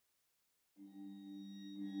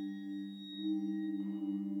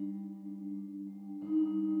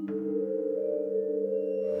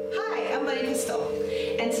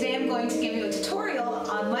going to give you a tutorial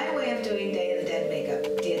on my way of doing Day of the Dead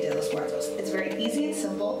makeup, Dia de los Muertos. It's very easy and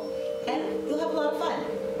simple, and you'll have a lot of fun.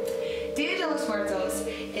 Dia de los Muertos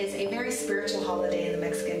is a very spiritual holiday in the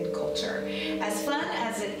Mexican culture. As fun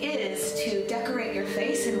as it is to decorate your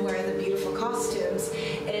face and wear the beautiful costumes,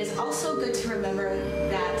 it is also good to remember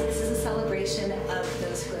that this is a celebration of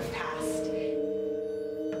those who have passed.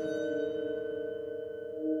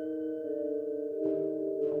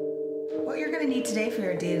 What you're going to need today for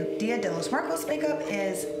your Dia de los Muertos makeup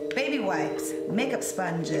is baby wipes, makeup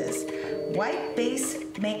sponges, white base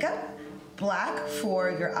makeup, black for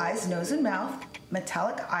your eyes, nose, and mouth,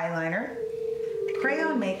 metallic eyeliner,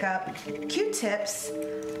 crayon makeup, Q-tips,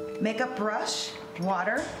 makeup brush,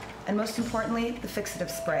 water, and most importantly, the fixative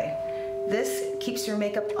spray. This keeps your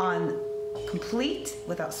makeup on complete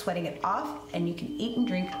without sweating it off, and you can eat and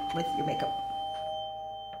drink with your makeup.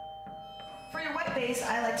 For your white base,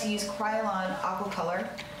 I like to use Kryolan Aqua Color.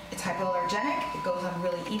 It's hypoallergenic, it goes on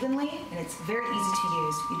really evenly, and it's very easy to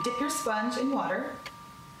use. You dip your sponge in water,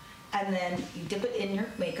 and then you dip it in your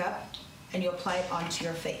makeup, and you apply it onto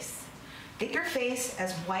your face. Get your face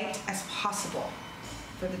as white as possible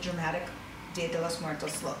for the dramatic Dia de los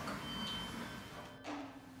Muertos look.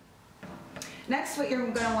 Next, what you're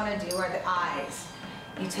going to want to do are the eyes.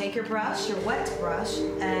 You take your brush, your wet brush,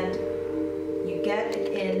 and you get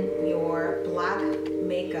it in your black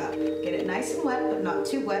makeup. Get it nice and wet, but not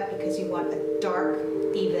too wet because you want a dark,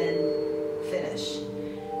 even finish.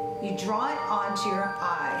 You draw it onto your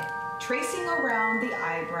eye, tracing around the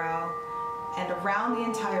eyebrow and around the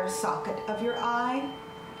entire socket of your eye.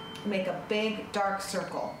 Make a big, dark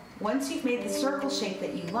circle. Once you've made the circle shape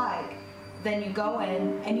that you like, then you go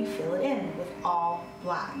in and you fill it in with all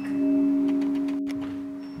black.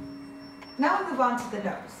 Now we move on to the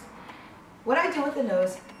nose. What I do with the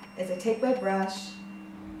nose is I take my brush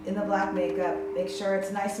in the black makeup, make sure it's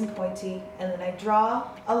nice and pointy, and then I draw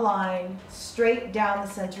a line straight down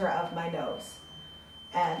the center of my nose.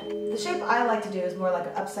 And the shape I like to do is more like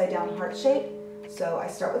an upside down heart shape. So I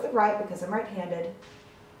start with the right because I'm right-handed,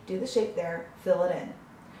 do the shape there, fill it in.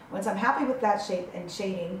 Once I'm happy with that shape and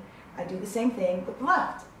shading, I do the same thing with the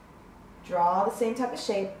left. Draw the same type of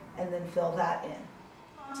shape and then fill that in.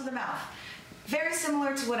 On to the mouth. Very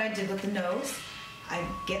similar to what I did with the nose. I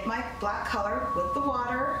get my black color with the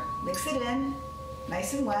water, mix it in,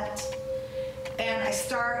 nice and wet, and I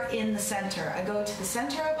start in the center. I go to the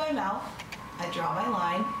center of my mouth, I draw my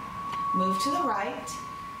line, move to the right,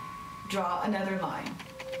 draw another line,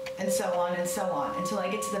 and so on until I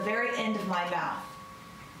get to the very end of my mouth.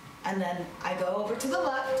 And then I go over to the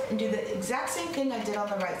left and do the exact same thing I did on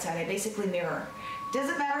the right side. I basically mirror.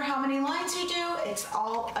 Doesn't matter how many lines you do, it's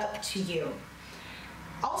all up to you.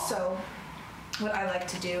 Also, what I like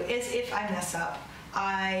to do is if I mess up,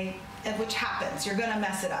 which happens, you're gonna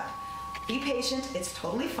mess it up. Be patient, it's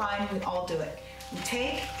totally fine, we all do it. You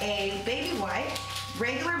take a baby wipe,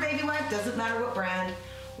 regular baby wipe, doesn't matter what brand,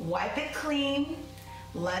 wipe it clean,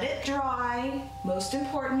 let it dry, most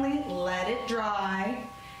importantly, let it dry.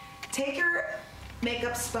 Take your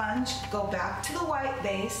makeup sponge, go back to the white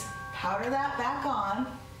base, powder that back on,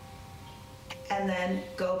 and then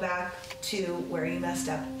go back to where you messed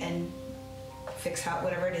up and fix out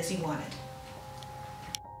whatever it is you wanted.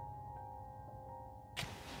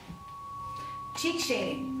 Cheek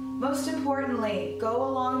shading. Most importantly, go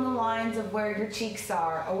along the lines of where your cheeks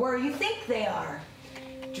are or where you think they are.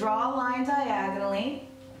 Draw a line diagonally,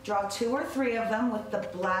 draw 2 or 3 of them with the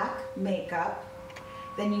black makeup.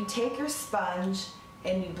 Then you take your sponge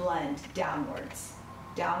and you blend downwards,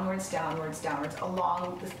 downwards, downwards, downwards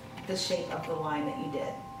along the shape of the line that you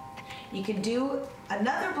did. You can do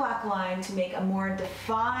another black line to make a more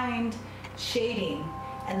defined shading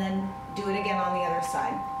and then do it again on the other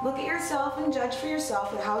side. Look at yourself and judge for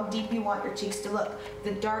yourself how deep you want your cheeks to look.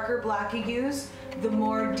 The darker black you use, the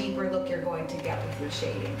more deeper look you're going to get with your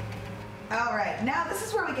shading. All right, now this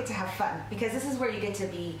is where we get to have fun because this is where you get to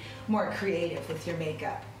be more creative with your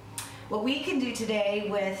makeup. What we can do today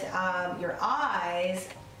with your eyes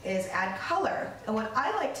is add color. And what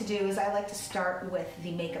I like to do is I like to start with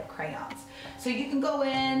the makeup crayons. So you can go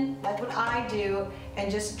in, like what I do, and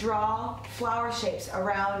just draw flower shapes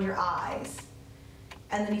around your eyes.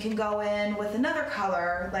 And then you can go in with another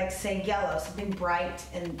color, like say yellow, something bright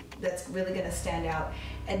and that's really gonna stand out,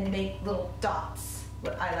 and make little dots.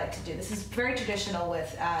 What I like to do. This is very traditional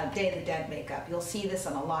with Day of the Dead makeup. You'll see this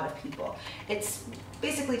on a lot of people. It's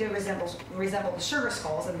basically to resemble the sugar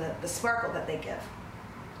skulls and the sparkle that they give.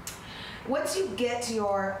 Once you get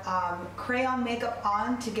your crayon makeup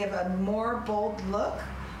on to give a more bold look,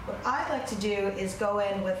 what I like to do is go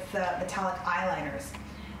in with the metallic eyeliners.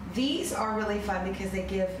 These are really fun because they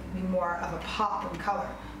give you more of a pop in color.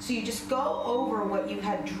 So you just go over what you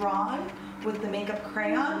had drawn with the makeup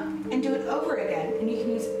crayon and do it over again. And you can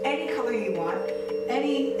use any color you want,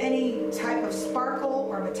 any type of sparkle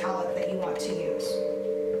or metallic that you want to use.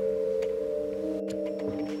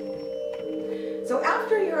 So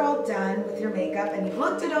after you're all done with your makeup and you've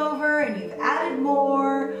looked it over and you've added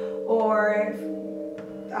more or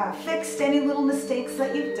fixed any little mistakes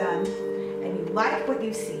that you've done and you like what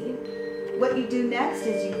you see, what you do next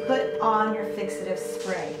is you put on your fixative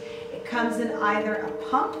spray. It comes in either a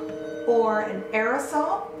pump or an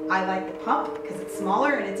aerosol. I like the pump because it's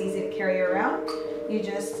smaller and it's easy to carry around. You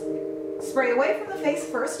just spray away from the face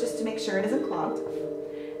first just to make sure it isn't clogged.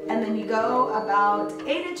 And then you go about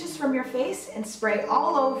 8 inches from your face and spray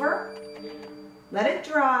all over. Let it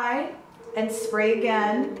dry and spray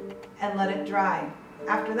again and let it dry.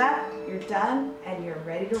 After that, you're done and you're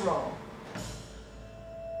ready to roll.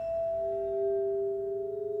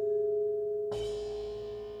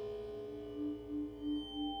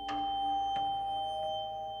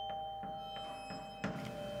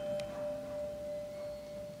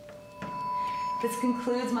 This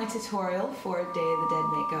concludes my tutorial for Day of the Dead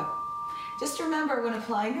makeup. Just remember, when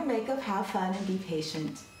applying your makeup, have fun and be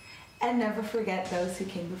patient. And never forget those who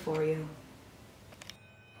came before you.